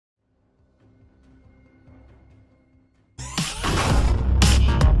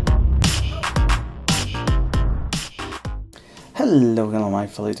Hello my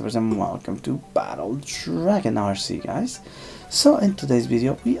fellow YouTubers and welcome to BattleDragonRC, guys. So in today's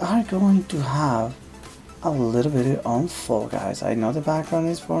video we are going to have a little video on Fall Guys. I know the background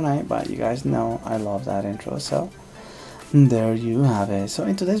is Fortnite, but you guys know I love that intro, so there you have it. So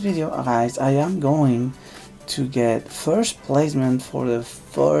in today's video, guys, I am going to get first placement for the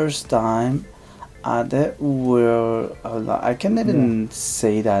first time at the world. I can't even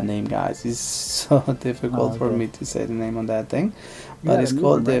say that name, guys. It's so difficult for me to say the name on that thing, but it's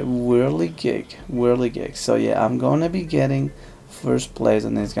called the WHIRLYGIG. So yeah, I'm gonna be getting first place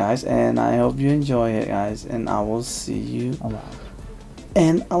on this, guys, and I hope you enjoy it, guys, and I will see you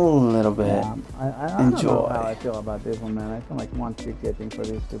in a little bit. I don't know how I feel about this one, man. I feel like one big getting for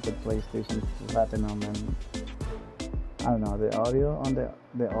these stupid PlayStation Platinum, and I don't know, the audio on the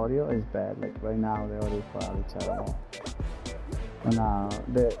audio is bad. Like right now the audio is probably terrible. And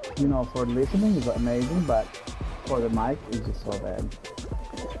for listening it's amazing, but for the mic it's just so bad.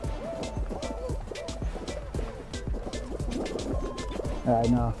 I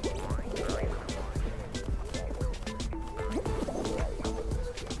know.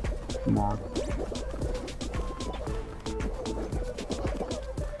 Nah.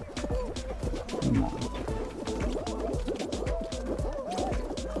 No.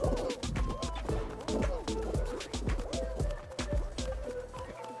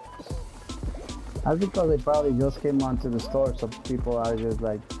 That's because they probably just came onto the store, so people are just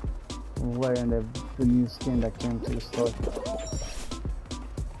like wearing the new skin that came to the store.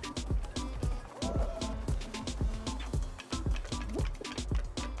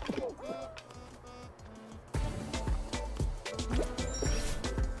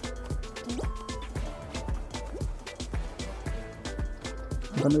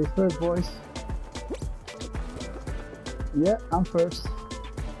 I'm gonna be first, boys. Yeah, I'm first.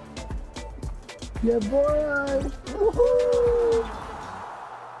 Yeah, boy! Woohoo!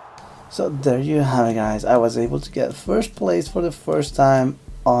 So there you have it, guys. I was able to get first place for the first time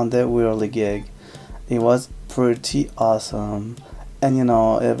on the WHIRLYGIG. It was pretty awesome. And you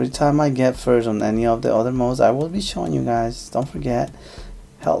know, every time I get first on any of the other modes, I will be showing you guys. Don't forget,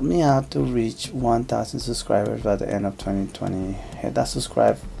 help me out to reach 1,000 subscribers by the end of 2020. Hit that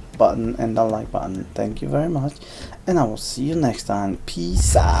subscribe button and the like button. Thank you very much, and I will see you next time.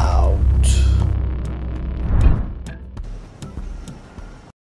 Peace out.